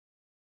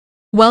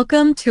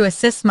Welcome to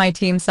Assist My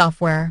Team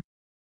software.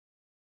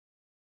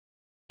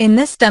 In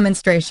this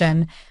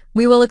demonstration,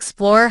 we will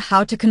explore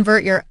how to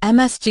convert your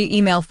MSG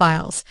email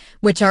files,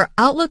 which are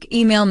Outlook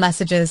email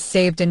messages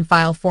saved in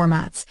file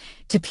formats,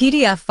 to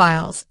PDF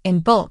files in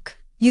bulk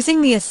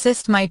using the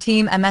Assist My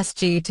Team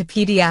MSG to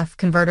PDF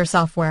converter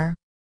software.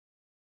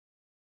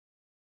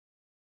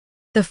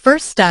 The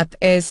first step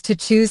is to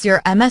choose your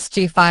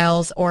MSG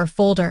files or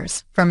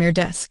folders from your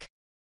disk.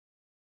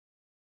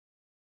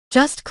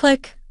 Just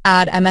click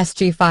Add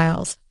MSG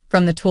Files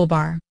from the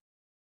toolbar.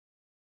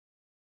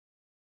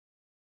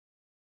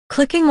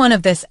 Clicking one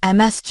of this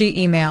MSG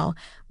email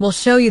will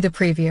show you the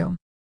preview.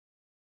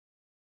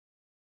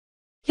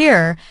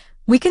 Here,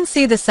 we can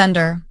see the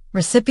sender,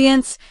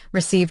 recipients,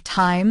 received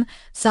time,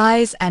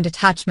 size, and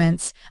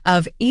attachments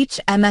of each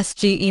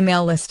MSG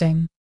email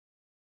listing.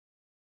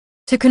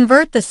 To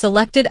convert the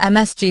selected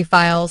MSG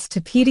files to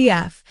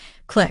PDF,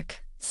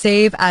 click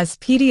Save as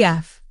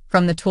PDF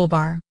from the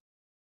toolbar.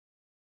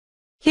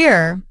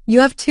 Here, you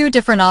have two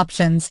different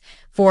options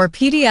for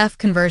PDF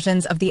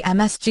conversions of the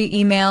MSG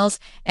emails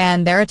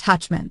and their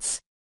attachments.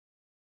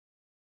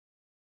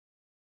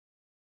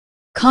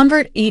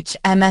 Convert each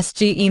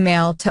MSG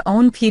email to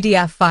own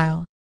PDF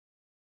file.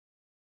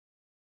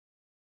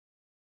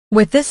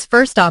 With this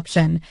first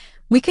option,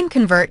 we can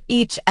convert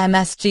each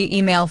MSG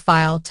email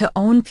file to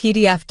own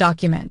PDF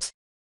document.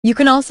 You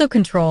can also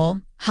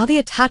control how the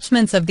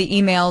attachments of the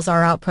emails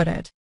are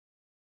outputted.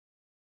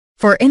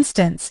 For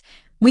instance,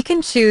 we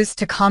can choose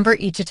to convert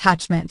each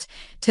attachment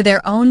to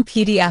their own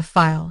PDF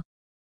file,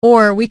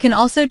 or we can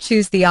also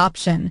choose the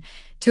option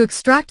to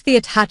extract the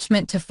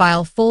attachment to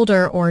file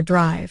folder or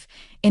drive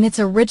in its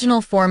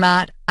original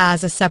format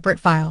as a separate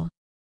file.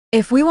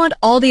 If we want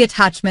all the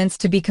attachments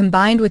to be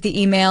combined with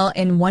the email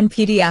in one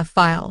PDF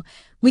file,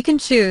 we can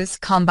choose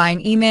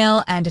Combine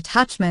Email and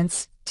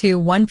Attachments to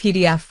one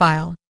PDF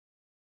file.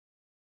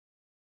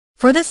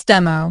 For this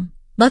demo,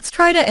 let's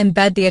try to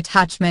embed the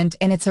attachment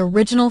in its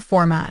original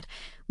format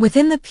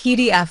within the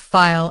PDF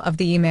file of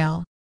the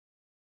email.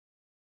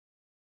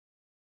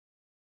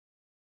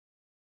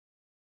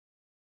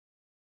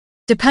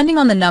 Depending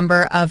on the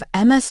number of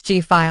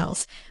MSG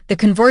files, the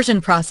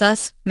conversion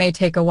process may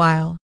take a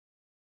while.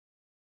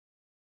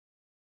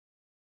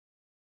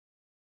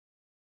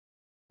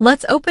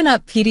 Let's open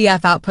up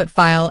PDF output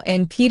file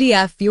in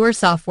PDF Viewer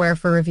software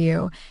for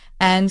review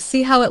and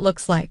see how it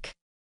looks like.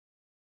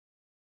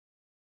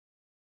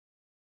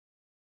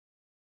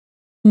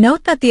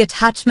 Note that the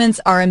attachments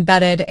are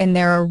embedded in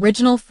their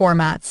original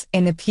formats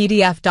in the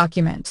PDF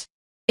document.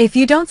 If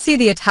you don't see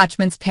the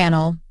Attachments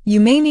panel, you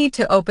may need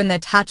to open the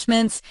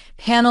Attachments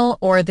panel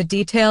or the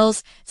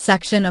Details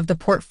section of the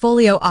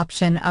Portfolio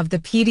option of the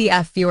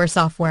PDF Viewer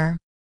software.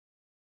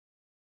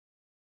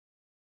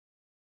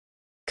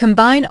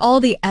 Combine all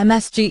the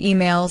MSG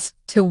emails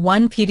to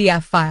one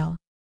PDF file.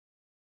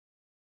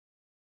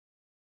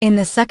 In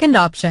the second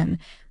option,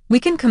 we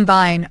can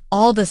combine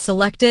all the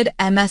selected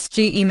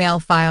MSG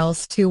email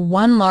files to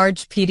one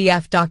large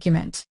PDF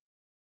document.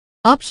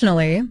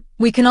 Optionally,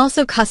 we can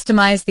also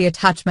customize the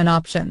attachment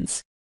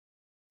options.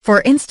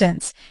 For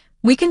instance,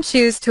 we can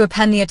choose to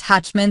append the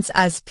attachments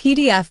as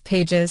PDF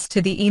pages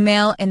to the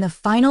email in the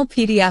final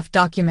PDF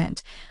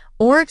document,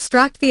 or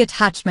extract the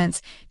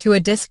attachments to a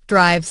disk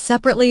drive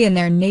separately in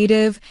their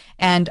native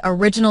and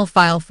original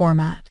file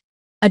format.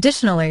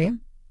 Additionally,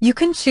 you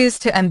can choose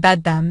to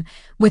embed them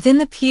within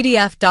the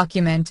PDF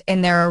document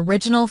in their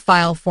original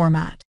file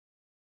format.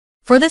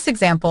 For this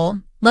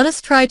example, let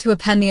us try to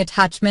append the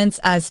attachments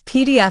as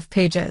PDF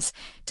pages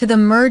to the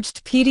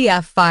merged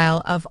PDF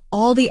file of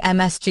all the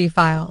MSG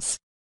files.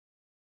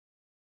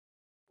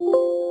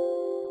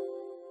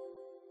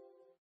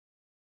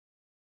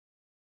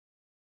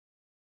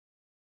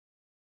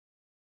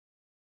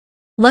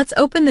 Let's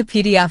open the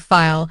PDF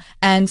file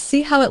and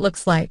see how it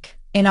looks like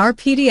in our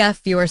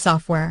PDF Viewer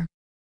software.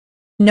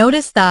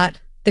 Notice that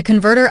the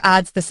converter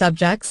adds the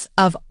subjects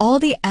of all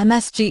the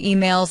MSG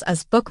emails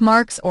as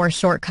bookmarks or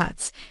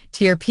shortcuts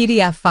to your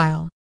PDF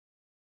file.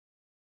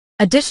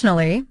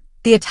 Additionally,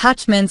 the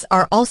attachments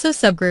are also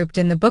subgrouped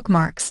in the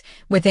bookmarks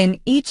within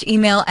each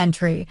email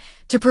entry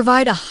to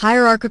provide a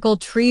hierarchical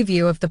tree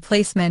view of the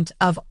placement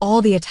of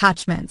all the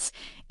attachments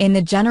in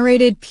the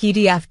generated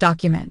PDF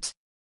document.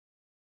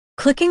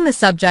 Clicking the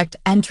subject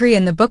entry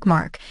in the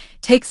bookmark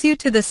takes you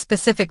to the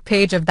specific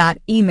page of that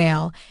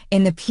email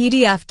in the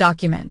PDF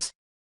document.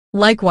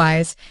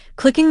 Likewise,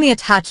 clicking the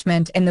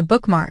attachment in the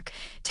bookmark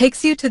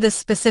takes you to the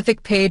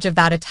specific page of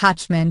that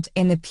attachment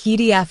in the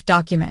PDF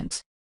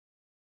document.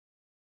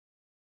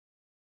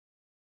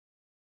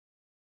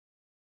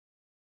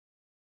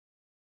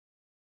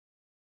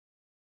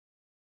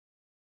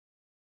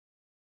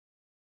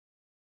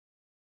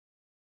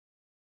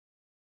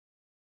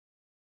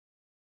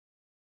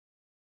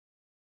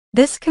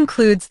 This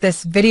concludes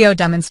this video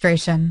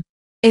demonstration.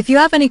 If you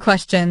have any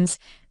questions,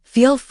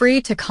 feel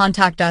free to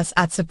contact us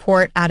at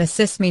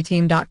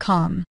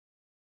support@assistmeteam.com.